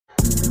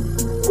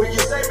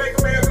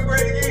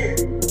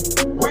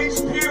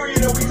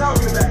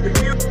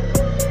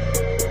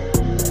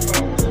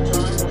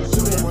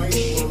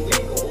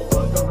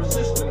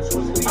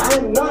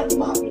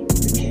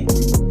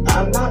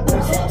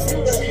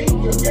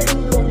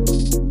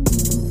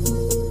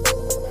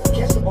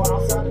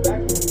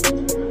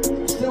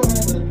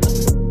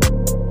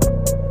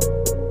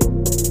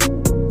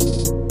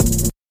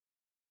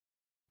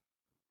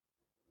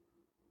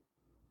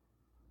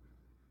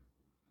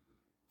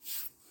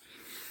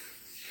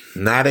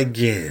Not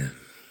again.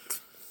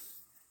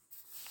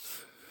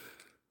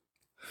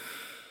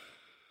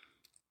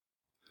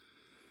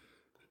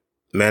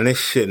 Man, this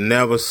shit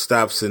never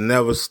stops. It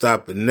never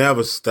stop. It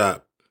never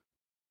stop.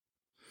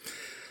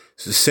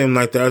 It seems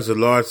like there's a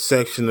large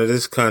section of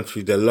this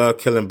country that love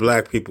killing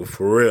black people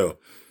for real.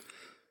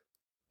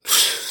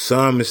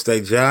 Some it's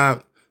their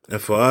job,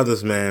 and for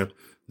others, man,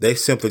 they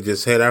simply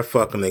just hate our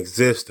fucking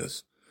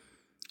existence.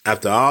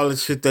 After all the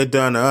shit they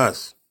done to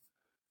us,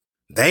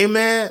 they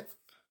mad?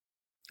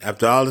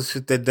 After all the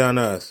shit they done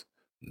to us,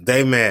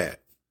 they mad?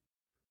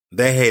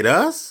 They hate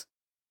us?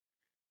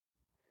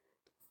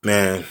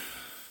 Man,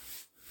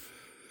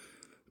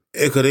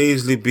 it could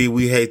easily be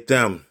we hate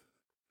them.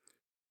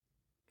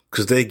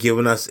 Because they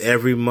giving us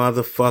every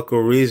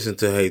motherfucker reason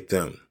to hate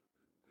them.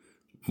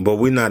 But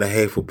we're not a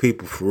hateful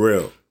people for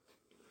real.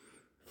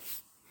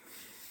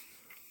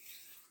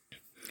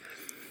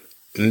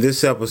 In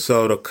this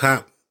episode, a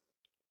cop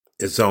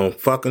is on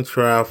fucking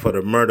trial for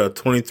the murder of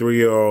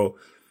 23-year-old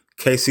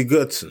Casey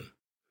Goodson.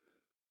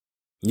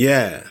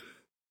 Yeah.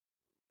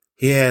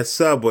 He had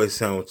Subway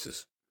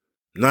sandwiches.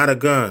 Not a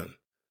gun.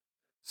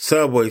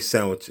 Subway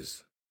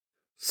sandwiches.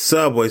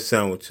 Subway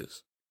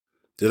sandwiches.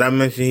 Did I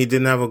mention he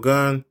didn't have a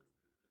gun?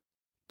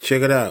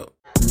 Check it out.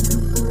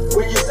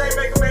 When you